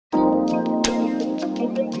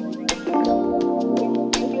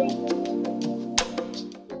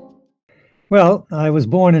Well, I was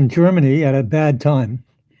born in Germany at a bad time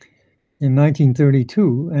in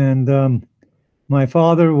 1932, and my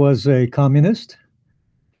father was a communist,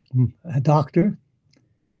 a doctor.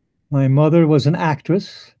 My mother was an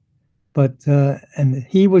actress, but and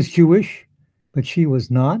he was Jewish, but she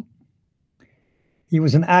was not. He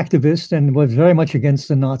was an activist and was very much against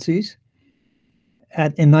the Nazis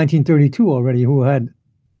in 1932 already, who had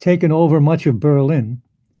taken over much of Berlin.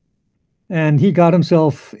 And he got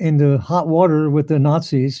himself into hot water with the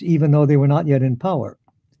Nazis, even though they were not yet in power,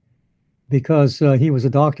 because he was a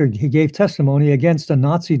doctor. He gave testimony against a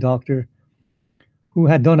Nazi doctor who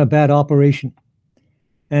had done a bad operation.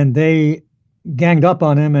 And they ganged up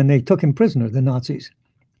on him and they took him prisoner, the Nazis.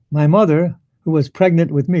 My mother, who was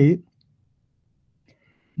pregnant with me,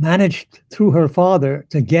 managed through her father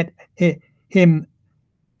to get him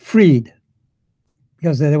freed,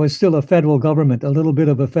 because there was still a federal government, a little bit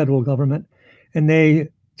of a federal government, and they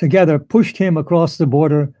together pushed him across the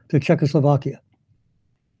border to Czechoslovakia.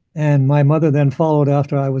 And my mother then followed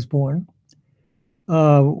after I was born.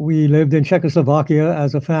 We lived in Czechoslovakia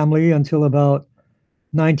as a family until about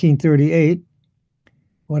 1938.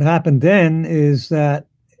 What happened then is that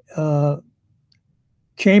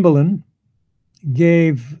Chamberlain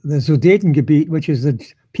gave the Sudetengebiet, which is the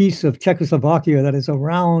piece of Czechoslovakia that is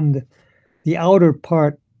around the outer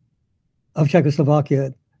part of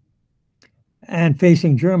Czechoslovakia and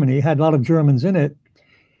facing Germany, had a lot of Germans in it.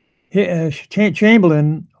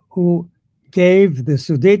 Chamberlain, who gave the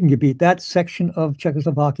Sudetengebiet, that section of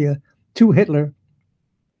Czechoslovakia, to Hitler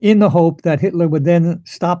in the hope that Hitler would then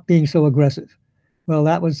stop being so aggressive. Well,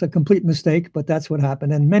 that was a complete mistake, but that's what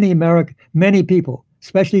happened. And many people,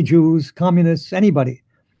 especially Jews, communists, anybody,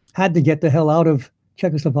 had to get the hell out of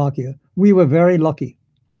Czechoslovakia. We were very lucky.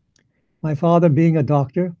 My father, being a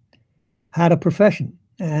doctor, had a profession,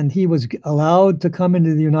 and he was allowed to come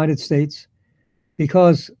into the United States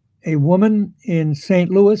because a woman in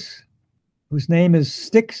St. Louis, whose name is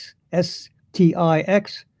Stix,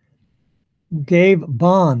 S-T-I-X, gave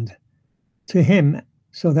bond to him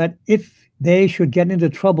so that if they should get into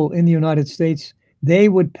trouble in the United States, they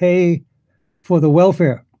would pay for the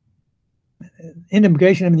welfare.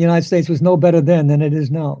 Immigration in the United States was no better then than it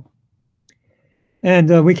is now.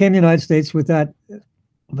 And we came to the United States with that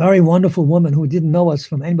very wonderful woman who didn't know us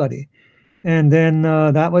from anybody. And then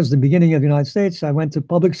that was the beginning of the United States. I went to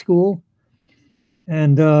public school.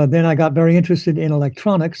 And then I got very interested in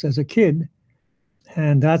electronics as a kid.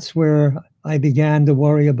 And that's where I began to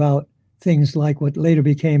worry about things like what later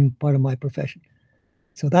became part of my profession.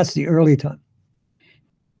 So that's the early time.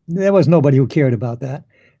 There was nobody who cared about that.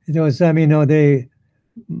 There was, I mean,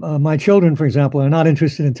 my children, for example, are not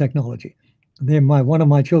interested in technology. One of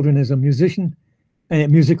my children is a musician, a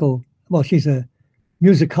musical. Well, she's an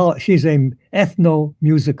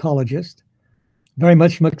ethnomusicologist, very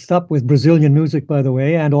much mixed up with Brazilian music, by the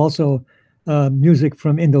way, and also music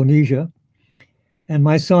from Indonesia. And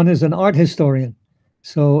my son is an art historian,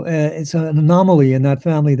 so it's an anomaly in that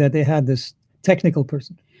family that they had this technical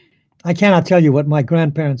person. I cannot tell you what my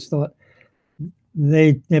grandparents thought.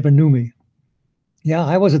 They never knew me. Yeah,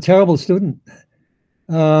 I was a terrible student.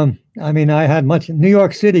 I mean, I had much. New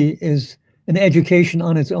York City is an education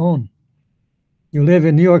on its own. You live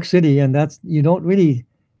in New York City, and you don't really,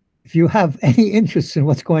 if you have any interest in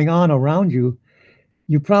what's going on around you,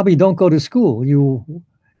 you probably don't go to school. You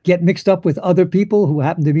get mixed up with other people who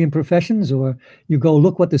happen to be in professions, or you go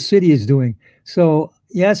look what the city is doing. So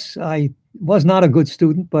yes, I was not a good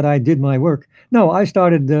student, but I did my work. No, I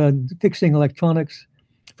started fixing electronics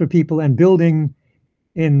for people and building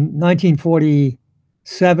in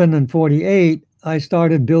 1947 and 48. I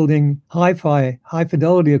started building hi-fi, high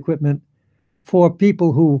fidelity equipment for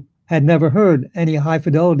people who had never heard any high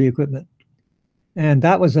fidelity equipment. And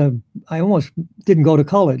that was I almost didn't go to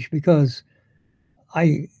college because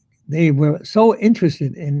they were so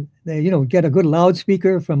interested in, get a good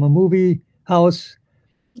loudspeaker from a movie house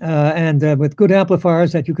and with good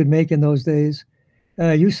amplifiers that you could make in those days.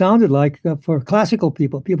 You sounded like, for classical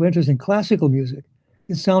people interested in classical music,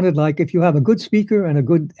 it sounded like if you have a good speaker and a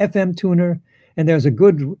good FM tuner, and there's a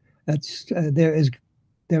good, there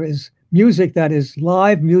is music that is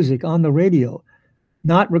live music on the radio,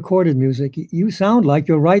 not recorded music, you sound like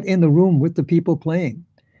you're right in the room with the people playing.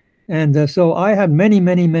 And so I had many,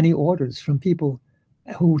 many, many orders from people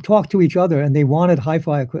who talked to each other and they wanted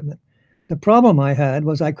hi-fi equipment. The problem I had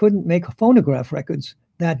was I couldn't make phonograph records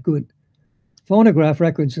that good. Phonograph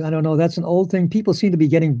records, I don't know, that's an old thing. People seem to be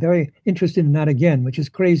getting very interested in that again, which is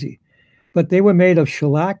crazy. But they were made of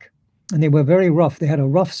shellac and they were very rough. They had a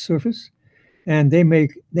rough surface. and they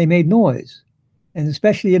made noise, and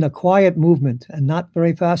especially in a quiet movement and not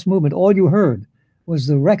very fast movement, all you heard was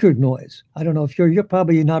the record noise. I don't know if you're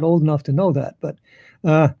probably not old enough to know that, but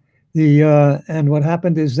and what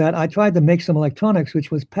happened is that I tried to make some electronics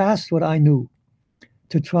which was past what I knew,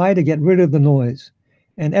 to try to get rid of the noise,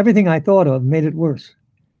 and everything I thought of made it worse.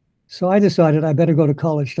 So I decided I better go to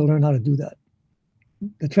college to learn how to do that.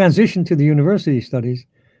 The transition to the university studies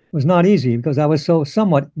was not easy because I was so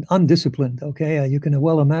somewhat undisciplined. Okay, you can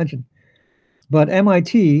well imagine. But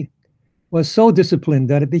MIT was so disciplined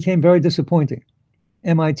that it became very disappointing.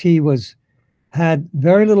 MIT had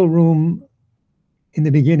very little room in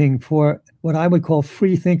the beginning for what I would call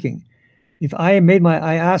free thinking. If I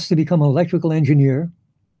asked to become an electrical engineer.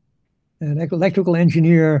 An electrical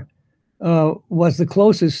engineer was the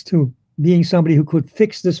closest to being somebody who could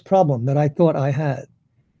fix this problem that I thought I had,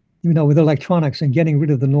 with electronics and getting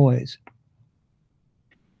rid of the noise.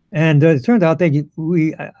 And it turned out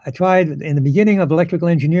I tried in the beginning of electrical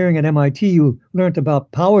engineering at MIT, you learned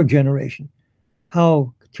about power generation,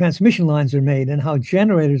 how transmission lines are made and how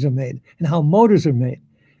generators are made and how motors are made.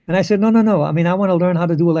 And I said, no. I mean, I want to learn how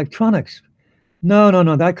to do electronics. No,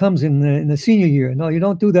 that comes in the senior year. No, you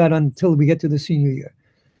don't do that until we get to the senior year.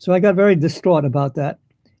 So I got very distraught about that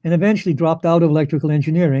and eventually dropped out of electrical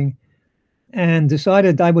engineering and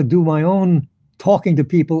decided I would do my own talking to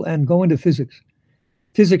people and go into physics.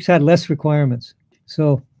 Physics had less requirements.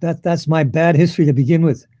 So that's my bad history to begin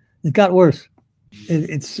with. It got worse.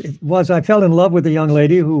 I fell in love with a young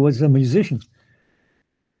lady who was a musician.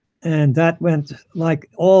 And that went, like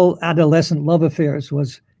all adolescent love affairs,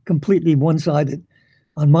 was completely one-sided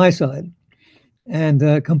on my side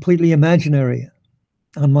and completely imaginary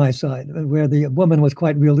on my side, where the woman was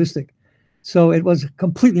quite realistic. So it was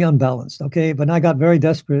completely unbalanced, okay? But I got very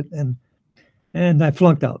desperate and I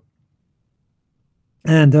flunked out.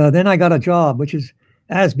 And then I got a job,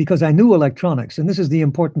 because I knew electronics, and this is the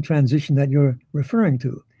important transition that you're referring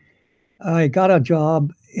to. I got a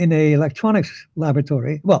job in a electronics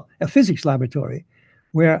laboratory, a physics laboratory,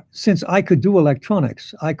 where since I could do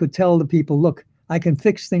electronics, I could tell the people, look, I can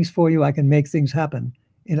fix things for you. I can make things happen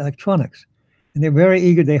in electronics. And they're very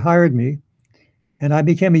eager. They hired me, and I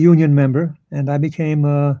became a union member, and I became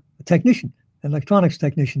a technician, electronics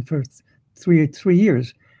technician for three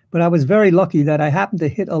years. But I was very lucky that I happened to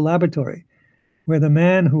hit a laboratory where the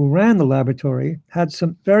man who ran the laboratory had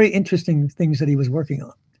some very interesting things that he was working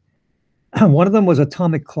on. One of them was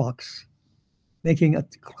atomic clocks, making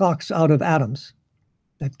clocks out of atoms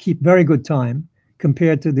that keep very good time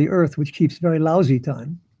compared to the Earth, which keeps very lousy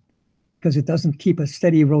time because it doesn't keep a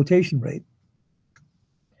steady rotation rate.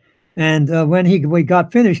 And when we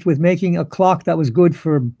got finished with making a clock that was good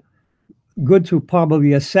to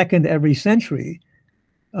probably a second every century,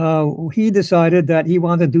 he decided that he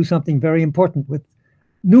wanted to do something very important with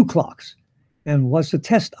new clocks, and was to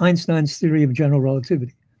test Einstein's theory of general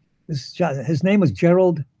relativity. His name was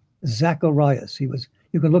Gerald Zacharias.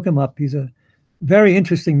 You can look him up. He's a very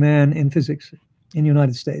interesting man in physics in the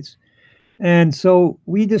United States. And so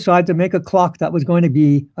we decided to make a clock that was going to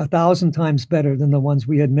be 1,000 times better than the ones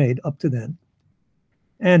we had made up to then.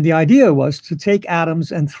 And the idea was to take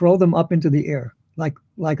atoms and throw them up into the air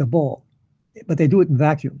like a ball, but they do it in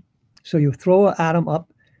vacuum. So you throw an atom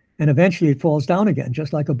up and eventually it falls down again,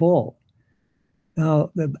 just like a ball.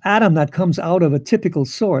 Now, the atom that comes out of a typical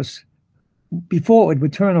source, before it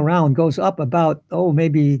would turn around, goes up about,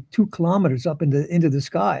 maybe 2 kilometers up into the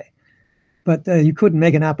sky. But you couldn't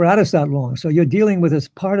make an apparatus that long. So you're dealing with this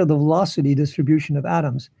part of the velocity distribution of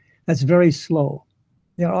atoms that's very slow.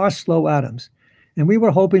 There are slow atoms. And we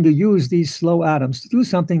were hoping to use these slow atoms to do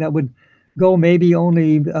something that would go maybe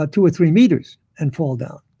only 2 or 3 meters and fall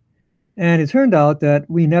down. And it turned out that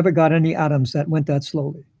we never got any atoms that went that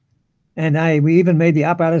slowly. And we even made the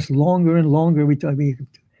apparatus longer and longer.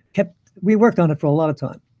 We worked on it for a lot of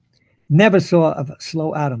time. Never saw a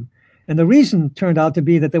slow atom. And the reason turned out to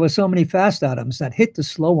be that there were so many fast atoms that hit the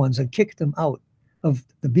slow ones and kicked them out of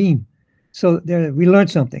the beam. So we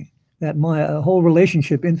learned something, that my whole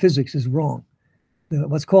relationship in physics is wrong.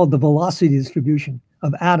 What's called the velocity distribution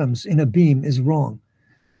of atoms in a beam is wrong.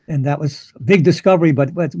 And that was a big discovery,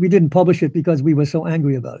 but we didn't publish it because we were so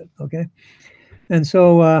angry about it, okay? And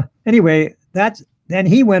so anyway, then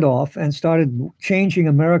he went off and started changing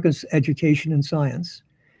America's education in science.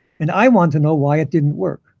 And I want to know why it didn't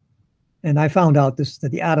work. And I found out that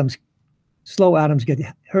the slow atoms get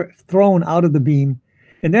thrown out of the beam.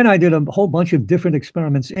 And then I did a whole bunch of different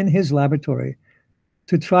experiments in his laboratory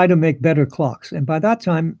to try to make better clocks. And by that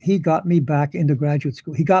time, he got me back into graduate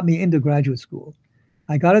school. He got me into graduate school.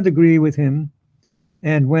 I got a degree with him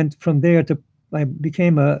and went from there I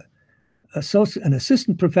became a an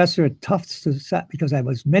assistant professor at Tufts because I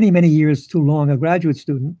was many, many years too long a graduate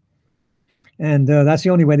student. And that's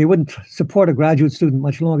the only way. They wouldn't support a graduate student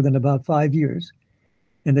much longer than about 5 years.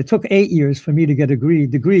 And it took 8 years for me to get a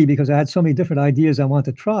degree because I had so many different ideas I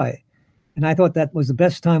wanted to try. And I thought that was the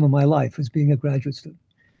best time of my life, was being a graduate student.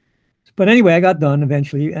 But anyway, I got done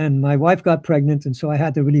eventually, and my wife got pregnant, and so I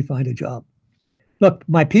had to really find a job. Look,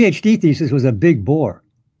 my PhD thesis was a big bore.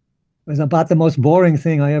 It was about the most boring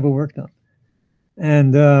thing I ever worked on.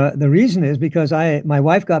 And the reason is because my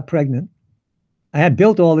wife got pregnant. I had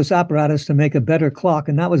built all this apparatus to make a better clock,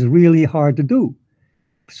 and that was really hard to do.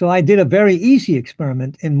 So I did a very easy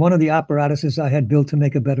experiment in one of the apparatuses I had built to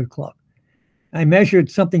make a better clock. I measured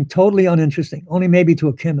something totally uninteresting, only maybe to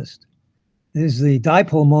a chemist. It is the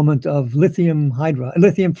dipole moment of lithium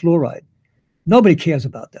fluoride. Nobody cares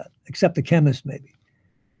about that, except the chemist maybe.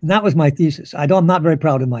 And that was my thesis. I'm not very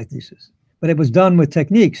proud of my thesis, but it was done with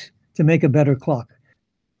techniques to make a better clock.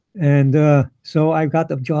 And so I got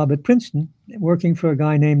the job at Princeton, working for a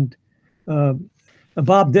guy named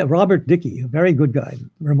Robert Dickey, a very good guy,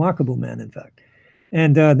 remarkable man, in fact.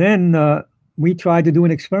 And then we tried to do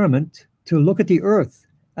an experiment to look at the Earth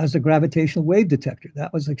as a gravitational wave detector.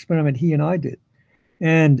 That was the experiment he and I did.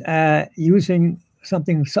 And using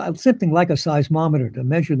something like a seismometer to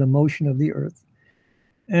measure the motion of the Earth.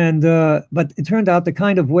 And but it turned out the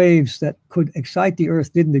kind of waves that could excite the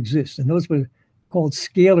Earth didn't exist. And those were called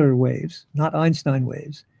scalar waves, not Einstein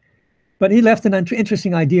waves. But he left an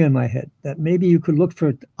interesting idea in my head that maybe you could look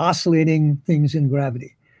for oscillating things in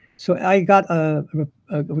gravity. So I got a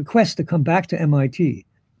request to come back to MIT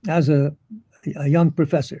as a young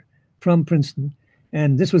professor from Princeton.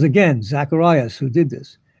 And this was, again, Zacharias who did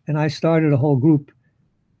this. And I started a whole group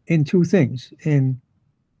in two things, in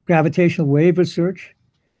gravitational wave research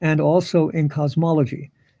and also in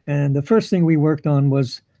cosmology. And the first thing we worked on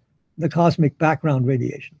was the cosmic background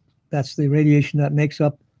radiation. That's the radiation that makes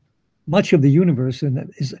up much of the universe and that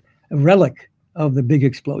is a relic of the big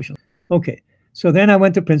explosion. Okay, so then I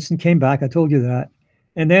went to Princeton, came back, I told you that,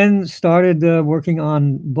 and then started working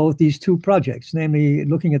on both these two projects, namely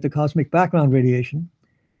looking at the cosmic background radiation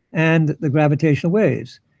and the gravitational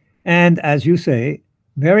waves. And as you say,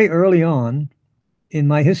 very early on in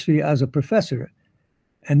my history as a professor,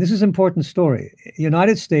 and this is an important story,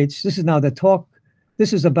 United States, this is now the talk,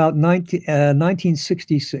 this is about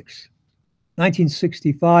 1966,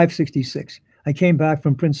 1965, 66. I came back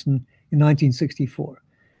from Princeton in 1964.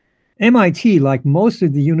 MIT, like most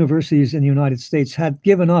of the universities in the United States, had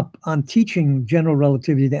given up on teaching general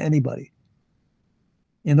relativity to anybody.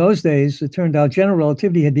 In those days, it turned out general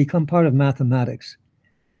relativity had become part of mathematics,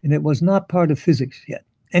 and it was not part of physics yet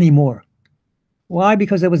anymore. Why?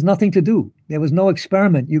 Because there was nothing to do. There was no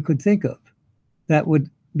experiment you could think of that would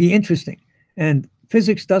be interesting. And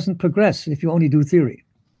physics doesn't progress if you only do theory.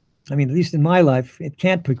 I mean, at least in my life, it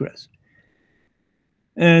can't progress.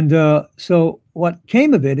 And so what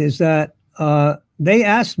came of it is that they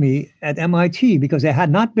asked me at MIT, because there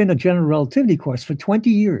had not been a general relativity course for 20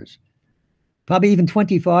 years, probably even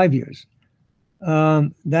 25 years,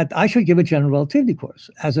 that I should give a general relativity course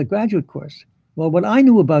as a graduate course. Well, what I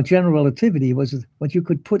knew about general relativity was what you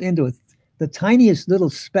could put into the tiniest little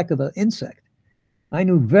speck of an insect. I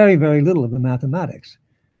knew very, very little of the mathematics.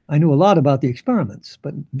 I knew a lot about the experiments,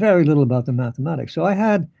 but very little about the mathematics. So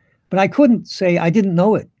but I couldn't say I didn't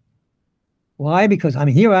know it. Why? Because I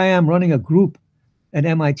mean, here I am running a group at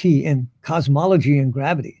MIT in cosmology and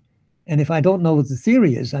gravity. And if I don't know what the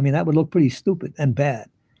theory is, I mean, that would look pretty stupid and bad.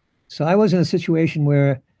 So I was in a situation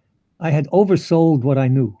where I had oversold what I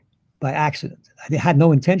knew by accident. I had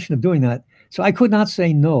no intention of doing that. So I could not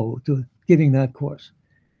say no to giving that course.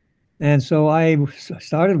 And so I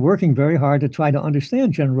started working very hard to try to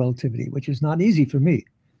understand general relativity, which is not easy for me.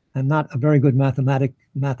 I'm not a very good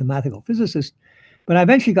mathematical physicist, but I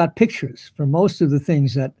eventually got pictures for most of the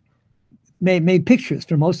things that made pictures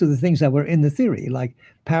for most of the things that were in the theory, like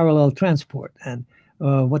parallel transport and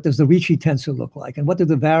what does the Ricci tensor look like, and what do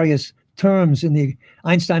the various terms in the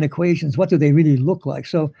Einstein equations, what do they really look like?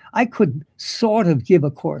 So I could sort of give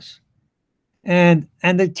a course, and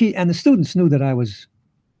the students knew that I was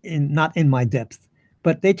not in my depth,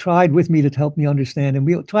 but they tried with me to help me understand, and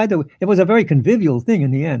we tried to. It was a very convivial thing in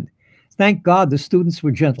the end. Thank God the students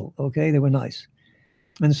were gentle. Okay, they were nice,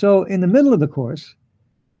 and so in the middle of the course,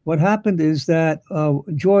 what happened is that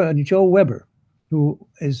Joe Weber, who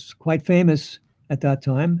is quite famous at that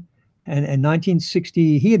time, and in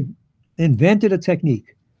 1960 he had invented a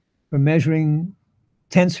technique for measuring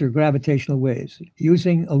tensor gravitational waves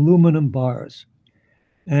using aluminum bars.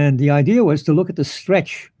 And the idea was to look at the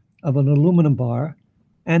stretch of an aluminum bar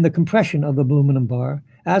and the compression of the aluminum bar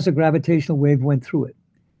as a gravitational wave went through it.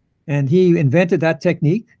 And he invented that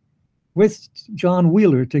technique with John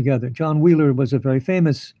Wheeler together. John Wheeler was a very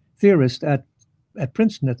famous theorist at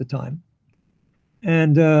Princeton at the time.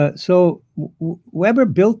 And so Weber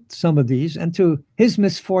built some of these, and to his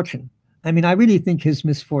misfortune, I mean, I really think his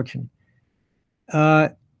misfortune,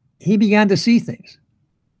 he began to see things.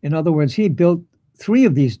 In other words, he built 3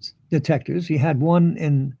 of these detectors. He had one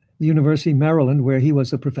in the University of Maryland, where he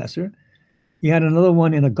was a professor. He had another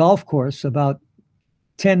one in a golf course about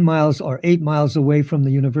 10 miles or 8 miles away from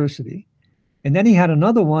the university. And then he had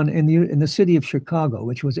another one in the city of Chicago,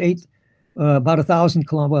 which was about 1,000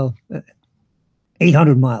 kilometers, well,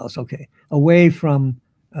 800 miles, okay, away from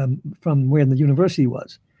where the university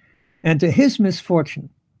was. And to his misfortune,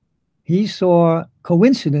 he saw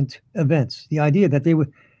coincident events. The idea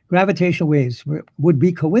that gravitational waves would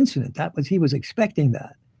be coincident. He was expecting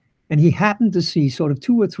that. And he happened to see sort of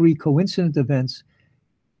 2 or 3 coincident events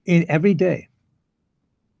in every day.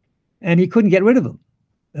 And he couldn't get rid of them.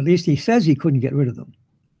 At least he says he couldn't get rid of them.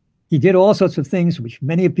 He did all sorts of things, which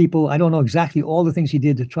many people, I don't know exactly all the things he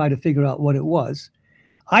did to try to figure out what it was.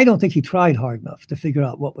 I don't think he tried hard enough to figure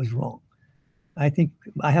out what was wrong. I think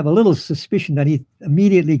I have a little suspicion that he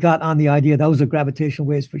immediately got on the idea those are gravitational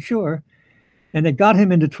waves for sure. And it got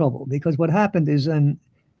him into trouble, because what happened is in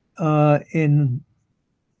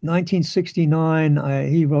 1969,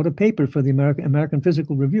 he wrote a paper for the American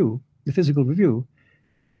Physical Review, the Physical Review,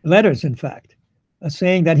 letters, in fact,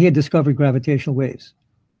 saying that he had discovered gravitational waves.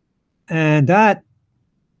 And that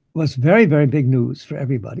was very, very big news for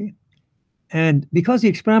everybody. And because the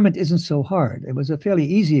experiment isn't so hard, it was a fairly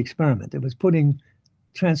easy experiment. It was putting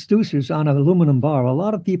transducers on an aluminum bar. A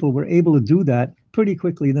lot of people were able to do that pretty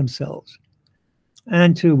quickly themselves.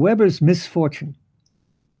 And to Weber's misfortune,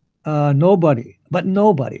 nobody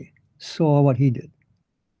saw what he did.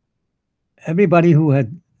 Everybody who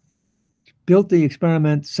had built the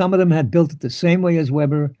experiment, some of them had built it the same way as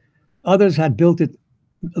Weber. Others had built it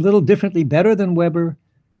a little differently, better than Weber.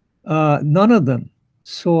 None of them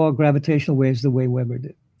saw gravitational waves the way Weber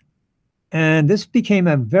did. And this became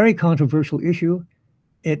a very controversial issue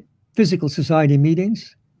at physical society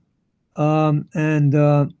meetings. Let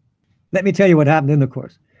me tell you what happened in the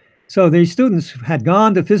course. So the students had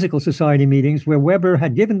gone to physical society meetings where Weber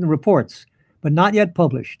had given the reports, but not yet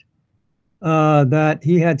published, that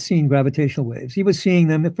he had seen gravitational waves. He was seeing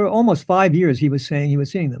them for almost 5 years. He was saying he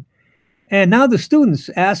was seeing them. And now the students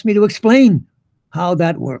asked me to explain how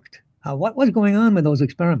that worked. What was going on with those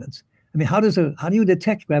experiments? I mean, how do you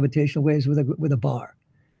detect gravitational waves with a bar?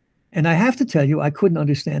 And I have to tell you, I couldn't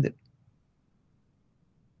understand it.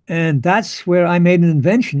 And that's where I made an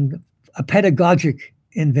invention, a pedagogic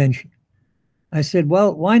invention. I said,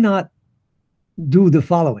 well, why not do the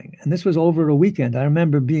following? And this was over a weekend. I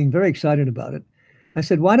remember being very excited about it. I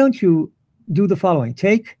said, why don't you do the following?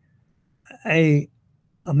 Take a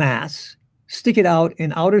mass, stick it out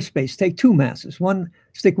in outer space. Take 2 masses.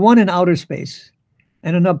 Stick one in outer space,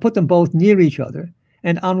 and then put them both near each other.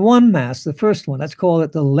 And on one mass, the first one, let's call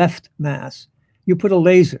it the left mass, you put a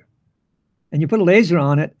laser. And you put a laser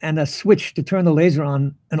on it and a switch to turn the laser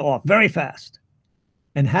on and off very fast.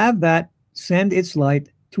 And have that send its light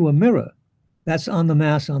to a mirror that's on the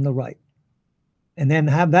mass on the right. And then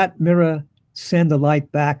have that mirror send the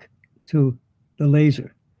light back to the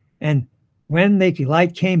laser. And when the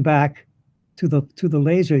light came back to the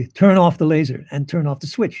laser, turn off the laser and turn off the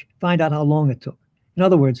switch. Find out how long it took. In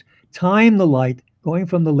other words, time the light going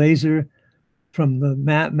from the laser, from the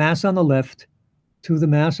mass on the left to the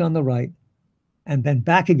mass on the right, and then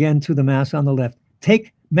back again to the mass on the left.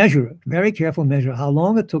 Measure it, very careful measure how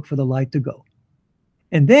long it took for the light to go.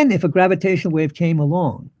 And then if a gravitational wave came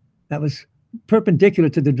along that was perpendicular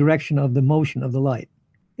to the direction of the motion of the light,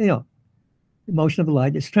 the motion of the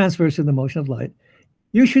light is transverse to the motion of light,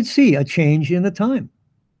 you should see a change in the time.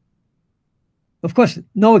 Of course,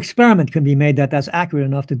 no experiment can be made that's accurate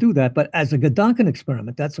enough to do that, but as a Gedanken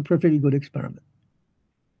experiment, that's a perfectly good experiment.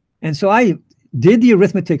 And so I did the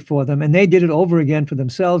arithmetic for them, and they did it over again for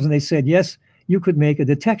themselves, and they said, yes, you could make a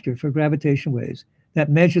detector for gravitational waves that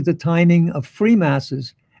measures the timing of free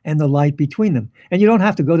masses and the light between them. And you don't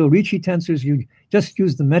have to go to Ricci tensors, you just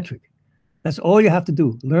use the metric. That's all you have to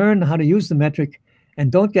do. Learn how to use the metric,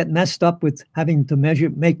 and don't get messed up with having to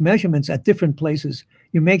make measurements at different places.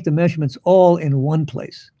 You make the measurements all in one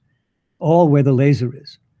place, all where the laser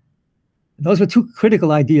is. And those were 2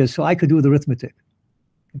 critical ideas, so I could do the arithmetic,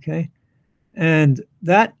 okay? And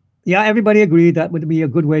that, yeah, everybody agreed that would be a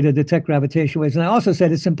good way to detect gravitational waves. And I also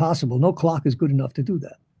said it's impossible. No clock is good enough to do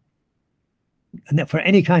that. And that for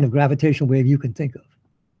any kind of gravitational wave you can think of.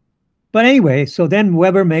 But anyway, so then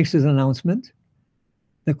Weber makes his announcement.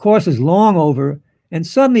 The course is long over, and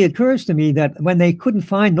suddenly it occurs to me that when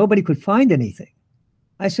nobody could find anything.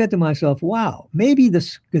 I said to myself, wow, maybe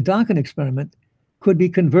this Gedanken experiment could be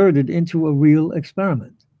converted into a real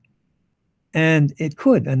experiment. And it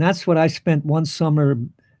could. And that's what I spent one summer,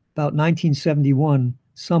 about 1971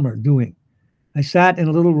 summer, doing. I sat in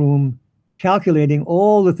a little room calculating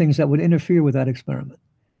all the things that would interfere with that experiment,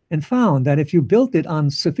 and found that if you built it on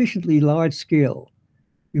sufficiently large scale,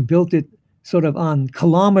 you built it sort of on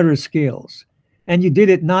kilometer scales, and you did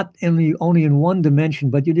it not only in one dimension,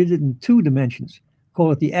 but you did it in two dimensions,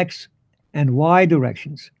 call it the X and Y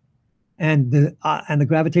directions, and the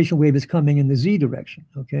gravitational wave is coming in the Z direction,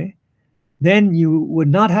 okay? Then you would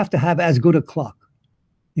not have to have as good a clock,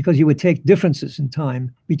 because you would take differences in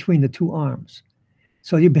time between the two arms.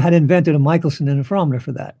 So you had invented a Michelson interferometer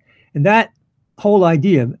for that. And that whole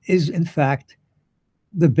idea is, in fact,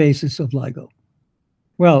 the basis of LIGO.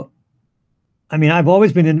 Well, I mean, I've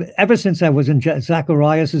always been ever since I was in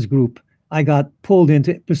Zacharias's group, I got pulled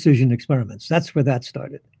into precision experiments. That's where that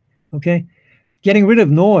started, okay? Getting rid of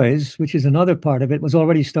noise, which is another part of it, was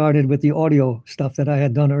already started with the audio stuff that I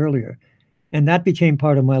had done earlier. And that became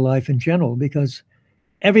part of my life in general, because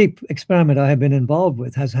every experiment I have been involved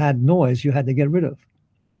with has had noise you had to get rid of.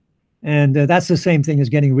 And that's the same thing as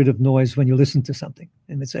getting rid of noise when you listen to something,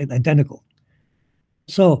 and it's identical.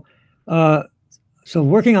 So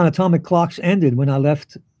working on atomic clocks ended when I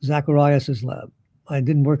left Zacharias's lab. I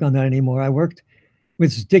didn't work on that anymore. I worked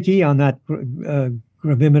with Dickey on that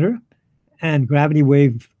gravimeter and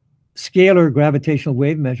scalar gravitational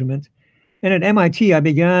wave measurement. And at MIT, I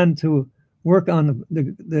began to work on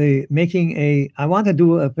I wanted to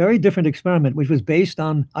do a very different experiment, which was based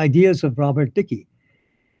on ideas of Robert Dickey.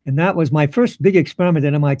 And that was my first big experiment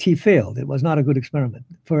at MIT. Failed. It was not a good experiment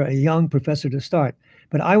for a young professor to start.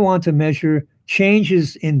 But I want to measure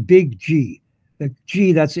changes in big G, the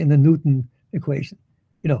G that's in the Newton equation.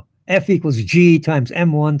 You know, F equals G times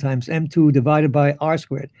M1 times M2 divided by R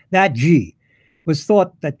squared. That G was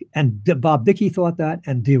thought that, and Bob Dickey thought that,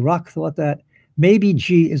 and Dirac thought that, maybe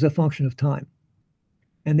G is a function of time.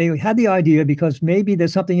 And they had the idea because maybe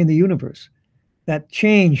there's something in the universe that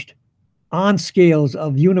changed on scales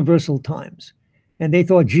of universal times. And they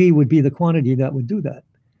thought G would be the quantity that would do that.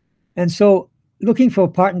 And so looking for a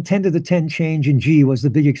part in 10 to the 10 change in G was the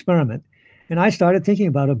big experiment. And I started thinking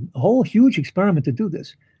about a whole huge experiment to do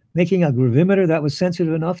this, making a gravimeter that was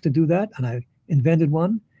sensitive enough to do that. And I invented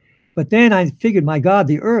one. But then I figured, my God,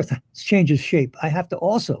 the Earth changes shape. I have to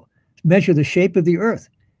also measure the shape of the Earth,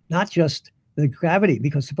 not just the gravity,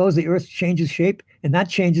 because suppose the Earth changes shape and that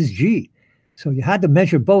changes G. So you had to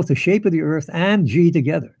measure both the shape of the Earth and G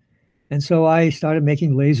together. And so I started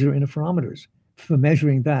making laser interferometers for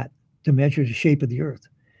measuring that, to measure the shape of the Earth.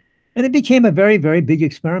 And it became a very, very big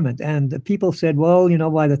experiment. And people said, well, you know,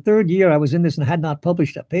 by the third year I was in this and had not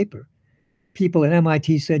published a paper, people at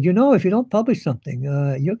MIT said, you know, if you don't publish something,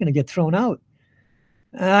 you're going to get thrown out.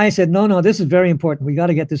 And I said, no, this is very important. We got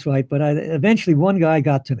to get this right. But eventually one guy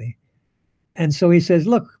got to me. And so he says,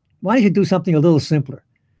 look, why don't you do something a little simpler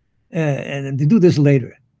and to do this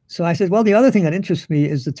later? So I said, well, the other thing that interests me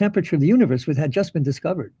is the temperature of the universe, which had just been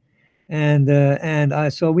discovered.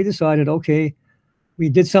 So we decided, okay, we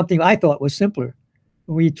did something I thought was simpler.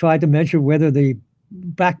 We tried to measure whether the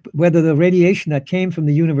radiation that came from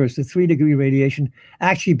the universe, the 3-degree radiation,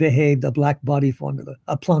 actually behaved a black body formula,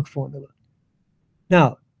 a Planck formula.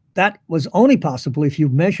 Now, that was only possible if you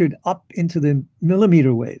measured up into the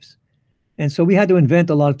millimeter waves. And so we had to invent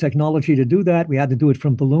a lot of technology to do that. We had to do it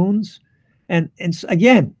from balloons. And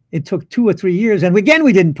again, it took 2 or 3 years. And again,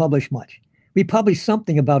 we didn't publish much. We published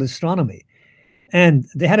something about astronomy. And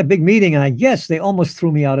they had a big meeting, and I guess they almost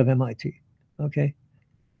threw me out of MIT. Okay.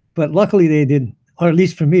 But luckily they didn't. Or at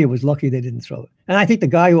least for me, it was lucky they didn't throw it. And I think the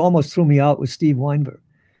guy who almost threw me out was Steve Weinberg.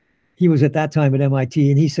 He was at that time at MIT,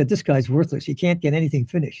 and he said, this guy's worthless. He can't get anything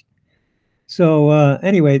finished. So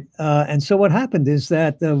anyway, and so what happened is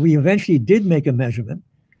that we eventually did make a measurement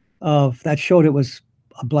that showed it was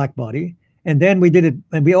a black body. And then we did it,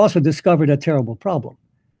 and we also discovered a terrible problem.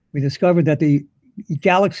 We discovered that the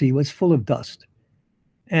galaxy was full of dust.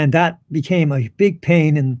 And that became a big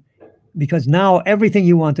pain, because now everything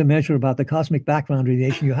you want to measure about the cosmic background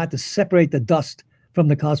radiation, you had to separate the dust from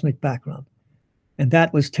the cosmic background. And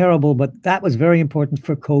that was terrible, but that was very important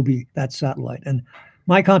for COBE, that satellite. And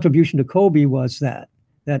my contribution to COBE was that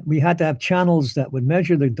we had to have channels that would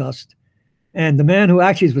measure the dust. And the man who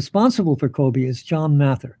actually is responsible for COBE is John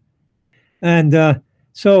Mather. And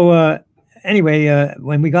anyway,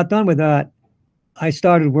 when we got done with that, I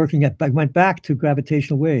went back to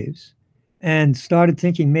gravitational waves and started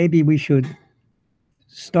thinking maybe we should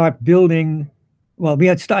start building well, we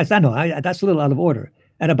had started, I know, that's a little out of order.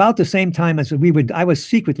 At about the same time as I was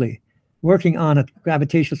secretly working on a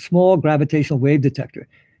small gravitational wave detector.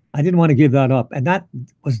 I didn't want to give that up. And that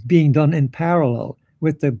was being done in parallel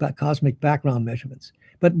with the cosmic background measurements,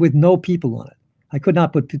 but with no people on it. I could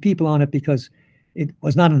not put people on it because it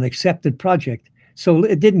was not an accepted project. So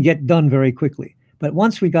it didn't get done very quickly. But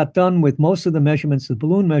once we got done with most of the measurements, the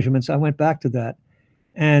balloon measurements, I went back to that.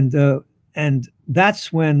 And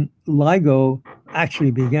that's when LIGO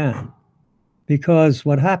actually began. Because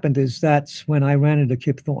what happened is that's when I ran into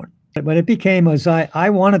Kip Thorne. But it became, as I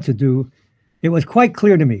wanted to do, it was quite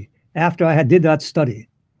clear to me after I did that study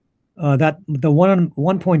that the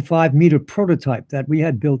 1.5 meter prototype that we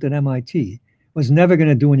had built at MIT was never going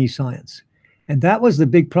to do any science. And that was the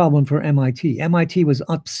big problem for MIT. MIT was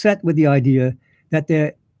upset with the idea that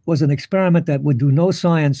there was an experiment that would do no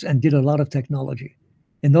science and did a lot of technology.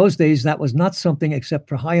 In those days, that was not something except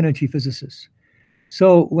for high energy physicists.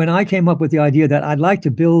 So when I came up with the idea that I'd like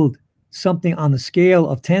to build something on the scale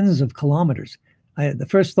of tens of kilometers, the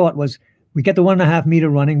first thought was, we get the 1.5 meter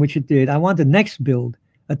running, which it did. I want to next build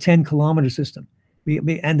a 10-kilometer system.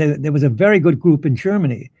 There was a very good group in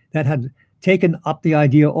Germany that had taken up the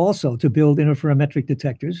idea also to build interferometric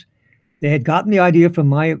detectors. They had gotten the idea from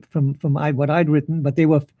what I'd written, but they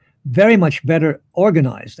were very much better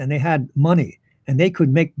organized and they had money and they could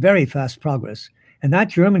make very fast progress. And that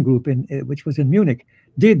German group, which was in Munich,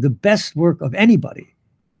 did the best work of anybody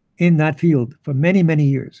in that field for many, many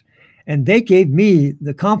years. And they gave me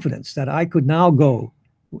the confidence that I could now go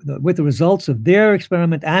with the results of their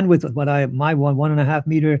experiment and with my 1.5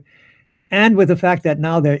 meter, and with the fact that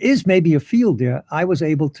now there is maybe a field there, I was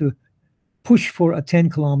able to push for a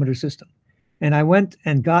 10-kilometer system. And I went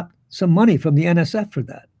and got some money from the NSF for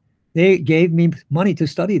that. They gave me money to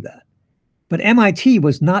study that. But MIT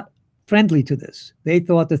was not friendly to this. They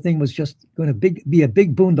thought the thing was just going to be a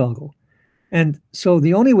big boondoggle. And so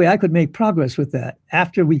the only way I could make progress with that,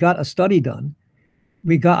 after we got a study done,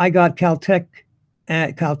 I got Caltech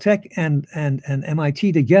and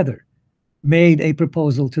MIT together made a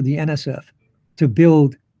proposal to the NSF to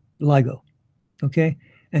build LIGO, okay?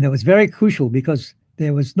 And it was very crucial because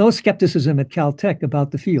there was no skepticism at Caltech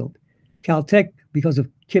about the field. Caltech, because of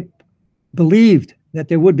Kip, believed that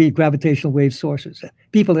there would be gravitational wave sources.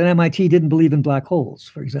 People at MIT didn't believe in black holes,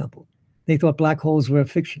 for example. They thought black holes were a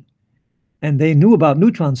fiction. And they knew about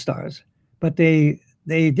neutron stars, but they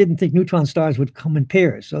didn't think neutron stars would come in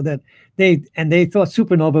pairs. So that they thought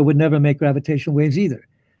supernova would never make gravitational waves either.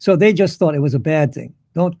 So they just thought it was a bad thing.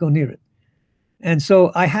 Don't go near it. And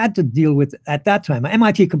so I had to deal with, at that time,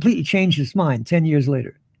 MIT completely changed its mind 10 years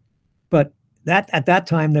later. But at that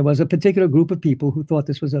time, there was a particular group of people who thought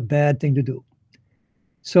this was a bad thing to do.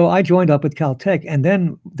 So I joined up with Caltech, and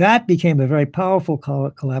then that became a very powerful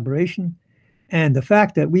collaboration. And the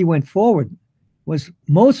fact that we went forward was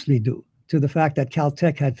mostly due to the fact that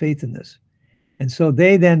Caltech had faith in this. And so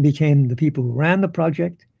they then became the people who ran the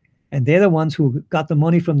project, and they're the ones who got the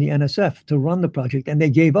money from the NSF to run the project, and they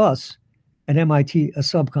gave us at MIT a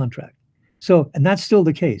subcontract. So, and that's still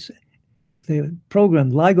the case. The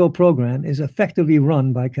program, LIGO program, is effectively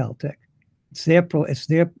run by Caltech. It's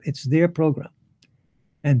their program.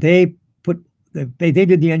 And they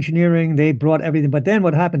did the engineering, they brought everything. But then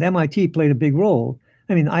what happened, MIT played a big role.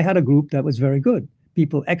 I mean, I had a group that was very good.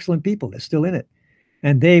 People, excellent people, they're still in it.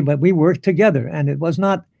 But we worked together, and it was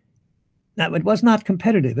not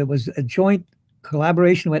competitive. It was a joint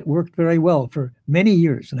collaboration that worked very well for many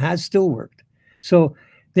years and has still worked. So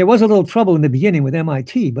there was a little trouble in the beginning with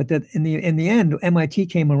MIT, but that in the end, MIT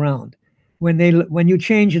came around. When you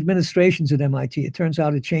change administrations at MIT, it turns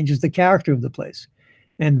out it changes the character of the place.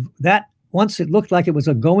 And that, once it looked like it was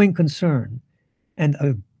a going concern and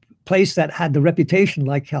a place that had the reputation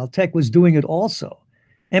like Caltech was doing it also,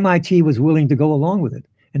 MIT was willing to go along with it.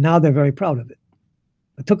 And now they're very proud of it.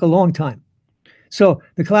 It took a long time. So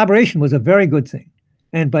the collaboration was a very good thing.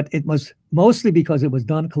 But it was mostly because it was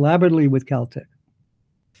done collaboratively with Caltech.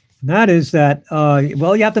 And that is that,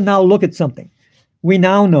 well, you have to now look at something. We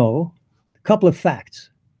now know a couple of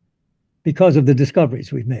facts because of the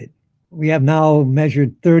discoveries we've made. We have now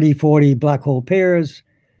measured 30, 40 black hole pairs,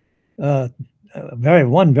 one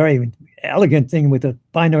very elegant thing with a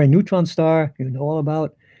binary neutron star you know all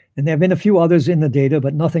about. And there have been a few others in the data,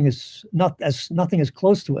 but nothing as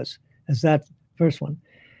close to us as that first one.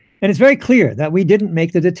 And it's very clear that we didn't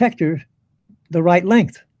make the detector the right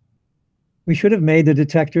length. We should have made the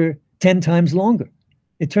detector 10 times longer.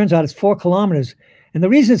 It turns out it's 4 kilometers. And the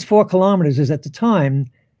reason it's 4 kilometers is at the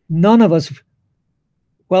time, none of us,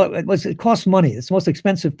 well, it costs money. It's the most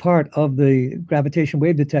expensive part of the gravitational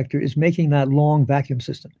wave detector is making that long vacuum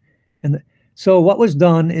system. And So what was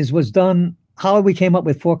done how we came up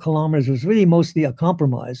with 4 kilometers was really mostly a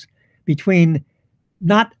compromise between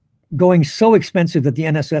not going so expensive that the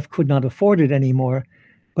NSF could not afford it anymore,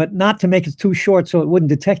 but not to make it too short so it wouldn't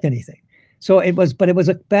detect anything. So it was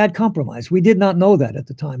a bad compromise. We did not know that at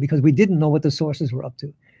the time because we didn't know what the sources were up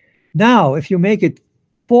to. Now, if you make it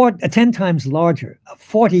 10 times larger, a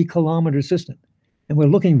 40-kilometer system, and we're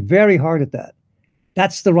looking very hard at that,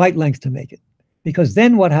 that's the right length to make it. Because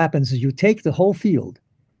then what happens is you take the whole field,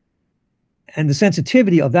 and the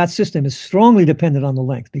sensitivity of that system is strongly dependent on the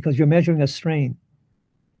length because you're measuring a strain.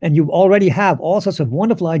 And you already have all sorts of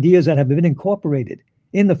wonderful ideas that have been incorporated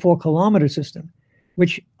in the 4-kilometer system,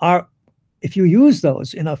 which are, if you use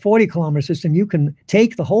those in a 40-kilometer system, you can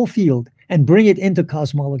take the whole field and bring it into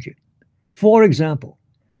cosmology. For example,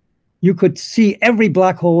 you could see every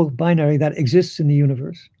black hole binary that exists in the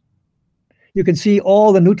universe. You can see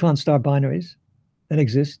all the neutron star binaries that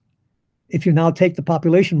exist if you now take the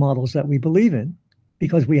population models that we believe in,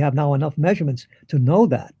 because we have now enough measurements to know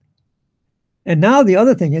that. And now the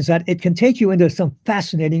other thing is that it can take you into some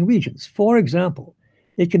fascinating regions. For example,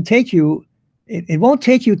 it can take you, it won't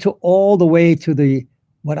take you to all the way to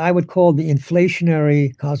what I would call the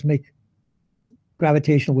inflationary cosmic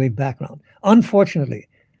gravitational wave background. Unfortunately,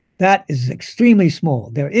 that is extremely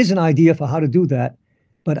small. There is an idea for how to do that,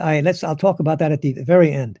 but I'll talk about that at the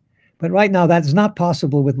very end. But right now, that is not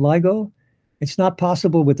possible with LIGO. It's not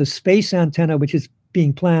possible with the space antenna, which is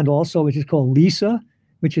being planned also, which is called LISA,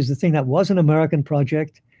 which is the thing that was an American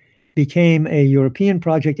project, became a European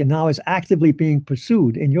project, and now is actively being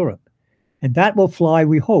pursued in Europe. And that will fly,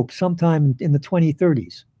 we hope, sometime in the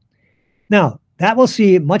 2030s. Now, that will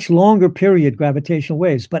see much longer period gravitational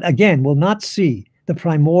waves, but again, will not see the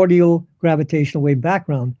primordial gravitational wave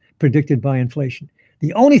background predicted by inflation.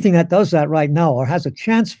 The only thing that does that right now, or has a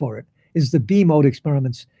chance for it, is the B-mode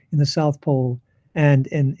experiments in the South Pole and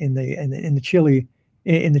in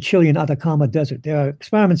the Chilean Atacama Desert. There are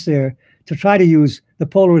experiments there to try to use the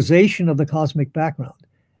polarization of the cosmic background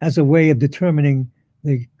as a way of determining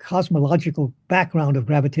the cosmological background of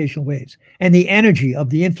gravitational waves and the energy of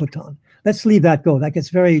the inflaton. Let's leave that go. That gets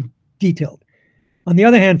very detailed. On the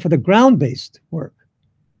other hand, for the ground-based work,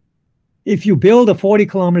 if you build a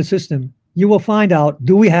 40-kilometer system, you will find out,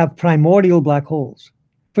 do we have primordial black holes?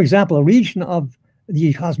 For example, a region of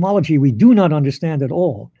the cosmology we do not understand at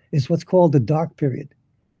all is what's called the dark period.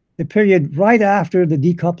 The period right after the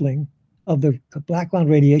decoupling of the background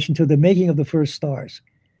radiation to the making of the first stars.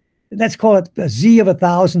 Let's call it a Z of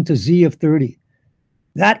 1,000 to Z of 30.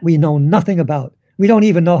 That we know nothing about. We don't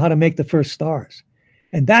even know how to make the first stars.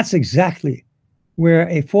 And that's exactly where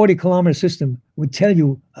a 40-kilometer system would tell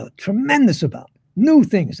you a tremendous about new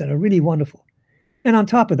things that are really wonderful. And on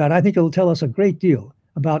top of that, I think it'll tell us a great deal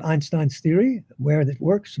about Einstein's theory, where it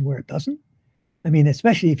works and where it doesn't. I mean,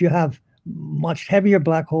 especially if you have much heavier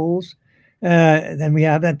black holes than we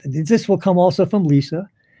have. This will come also from LISA.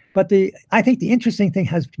 But I think the interesting thing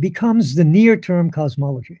becomes the near-term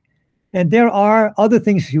cosmology. And there are other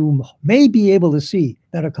things you may be able to see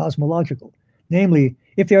that are cosmological. Namely,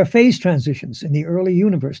 if there are phase transitions in the early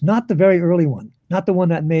universe, not the very early one, not the one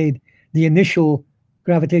that made the initial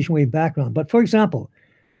gravitational wave background, but for example,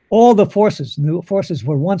 all the forces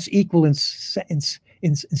were once equal in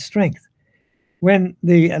strength. When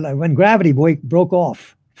gravity broke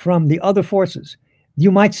off from the other forces,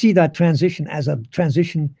 you might see that transition as a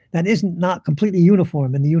transition that not completely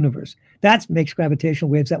uniform in the universe. That makes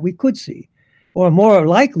gravitational waves that we could see. Or more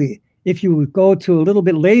likely, if you go to a little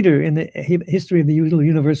bit later in the history of the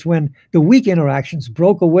universe, when the weak interactions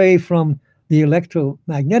broke away from the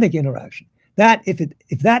electromagnetic interaction, that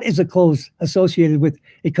if that is a close associated with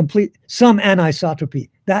some anisotropy,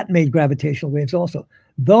 that made gravitational waves also.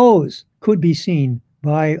 Those could be seen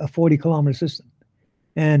by a 40-kilometer system.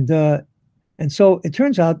 And so it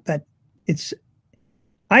turns out that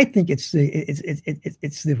I think it's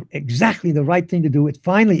exactly the right thing to do. It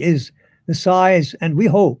finally is the size, and we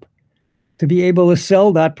hope to be able to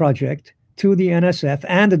sell that project to the NSF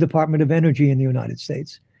and the Department of Energy in the United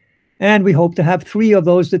States. And we hope to have 3 of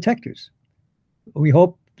those detectors. We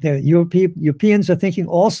hope the Europeans are thinking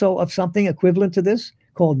also of something equivalent to this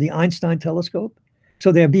called the Einstein telescope.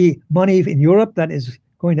 So there'll be money in Europe that is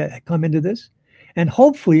going to come into this. And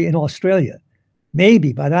hopefully in Australia,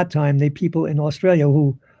 maybe by that time, the people in Australia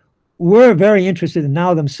who were very interested and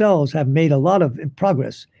now themselves have made a lot of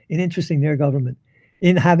progress in interesting their government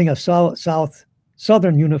in having a southern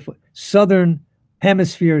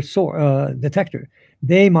hemisphere detector.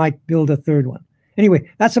 They might build a 3rd one. Anyway,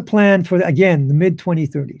 that's a plan for, again, the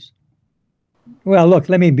mid-2030s. Well, look,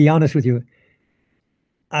 let me be honest with you.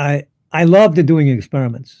 I love doing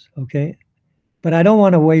experiments, okay? but I don't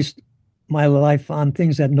want to waste my life on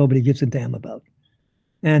things that nobody gives a damn about.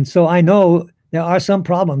 And so I know there are some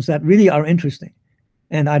problems that really are interesting,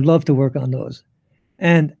 and I'd love to work on those.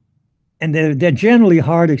 And they're generally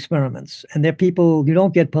hard experiments, and they're people, you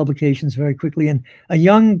don't get publications very quickly. And a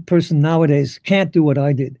young person nowadays can't do what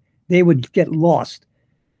I did. They would get lost.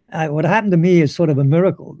 What happened to me is sort of a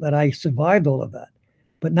miracle that I survived all of that.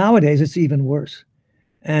 But nowadays it's even worse.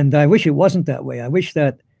 And I wish it wasn't that way. I wish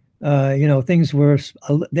that, things were,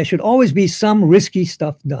 there should always be some risky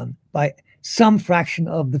stuff done by some fraction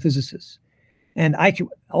of the physicists. And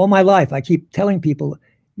all my life, I keep telling people,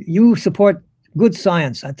 you support good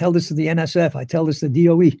science. I tell this to the NSF, I tell this to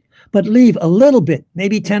DOE, but leave a little bit,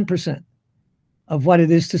 maybe 10% of what it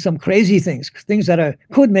is to some crazy things that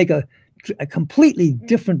could make a completely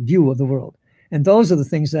different view of the world. And those are the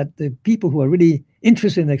things that the people who are really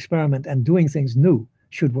interested in the experiment and doing things new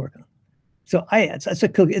should work on. So it's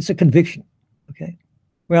a conviction, okay?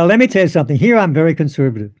 Well, let me tell you something. Here I'm very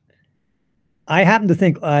conservative. I happen to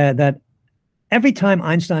think that every time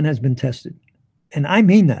Einstein has been tested, and I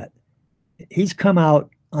mean that, he's come out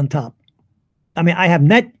on top. I mean, I have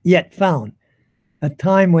not yet found a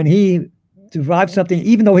time when he derived something,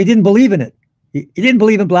 even though he didn't believe in it. He didn't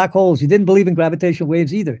believe in black holes. He didn't believe in gravitational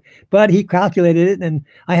waves either. But he calculated it, and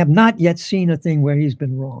I have not yet seen a thing where he's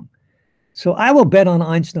been wrong. So I will bet on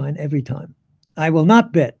Einstein every time. I will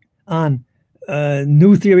not bet on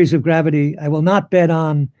new theories of gravity. I will not bet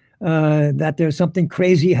on that there's something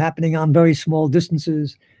crazy happening on very small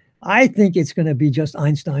distances. I think it's going to be just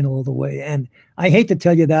Einstein all the way. And I hate to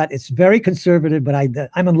tell you that. It's very conservative, but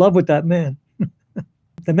I'm in love with that man.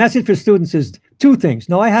 The message for students is two things.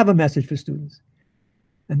 No, I have a message for students.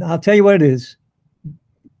 And I'll tell you what it is.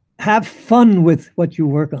 Have fun with what you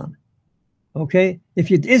work on. Okay?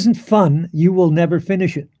 If it isn't fun, you will never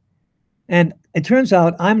finish it. And it turns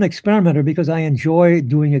out I'm an experimenter because I enjoy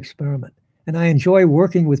doing experiment. And I enjoy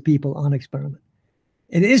working with people on experiment.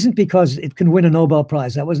 It isn't because it can win a Nobel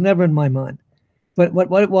Prize. That was never in my mind. But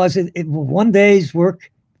what it was, one day's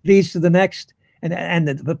work leads to the next. And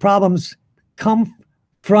the problems come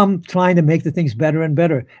from trying to make the things better and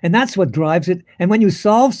better. And that's what drives it. And when you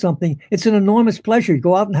solve something, it's an enormous pleasure. You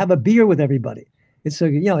go out and have a beer with everybody. It's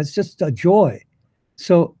just a joy.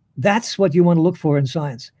 So that's what you want to look for in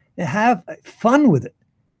science. Have fun with it.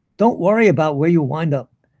 Don't worry about where you wind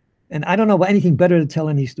up. And I don't know anything better to tell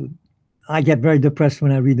any student. I get very depressed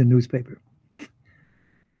when I read the newspaper.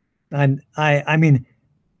 And I mean,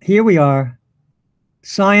 here we are.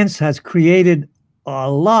 Science has created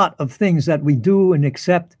a lot of things that we do and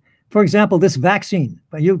accept. For example, this vaccine.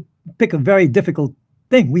 You pick a very difficult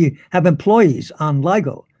thing. We have employees on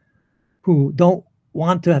LIGO who don't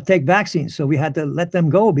want to take vaccines, so we had to let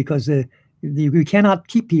them go because we cannot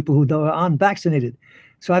keep people who are unvaccinated.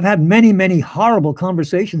 So I've had many, many horrible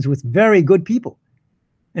conversations with very good people.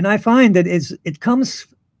 And I find that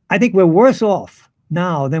I think we're worse off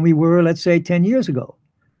now than we were, let's say, 10 years ago.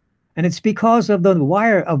 And it's because of the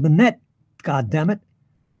wire of the net, God damn it.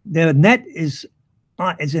 The net is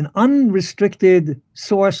an unrestricted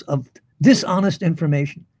source of dishonest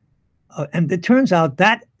information. And it turns out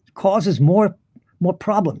that causes more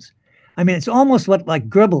problems. I mean, it's almost what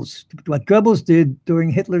Goebbels did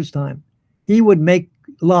during Hitler's time. He would make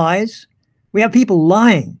lies. We have people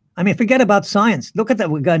lying. I mean, forget about science. Look at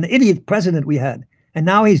that. We've got an idiot president we had. And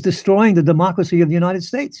now he's destroying the democracy of the United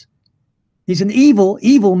States. He's an evil,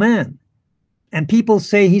 evil man. And people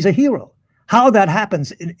say he's a hero. How that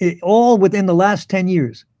happens, all within the last 10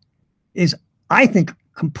 years, is, I think,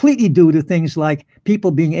 completely due to things like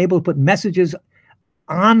people being able to put messages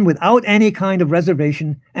on without any kind of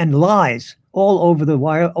reservation and lies all over the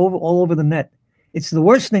wire, all over the net. It's the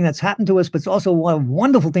worst thing that's happened to us, but it's also a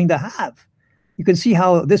wonderful thing to have. You can see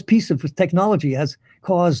how this piece of technology has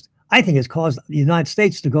caused the United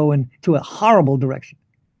States to go into a horrible direction.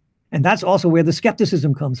 And that's also where the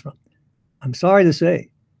skepticism comes from. I'm sorry to say.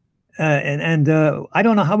 And I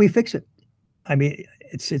don't know how we fix it. I mean,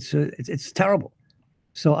 it's terrible.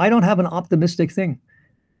 So I don't have an optimistic thing.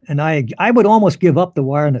 And I would almost give up the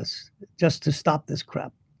wireless just to stop this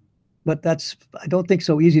crap. But I don't think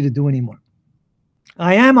so easy to do anymore.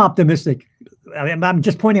 I am optimistic. I'm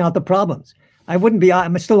just pointing out the problems.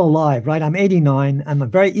 I'm still alive, right? I'm 89. I'm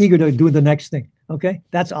very eager to do the next thing. Okay?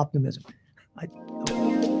 That's optimism.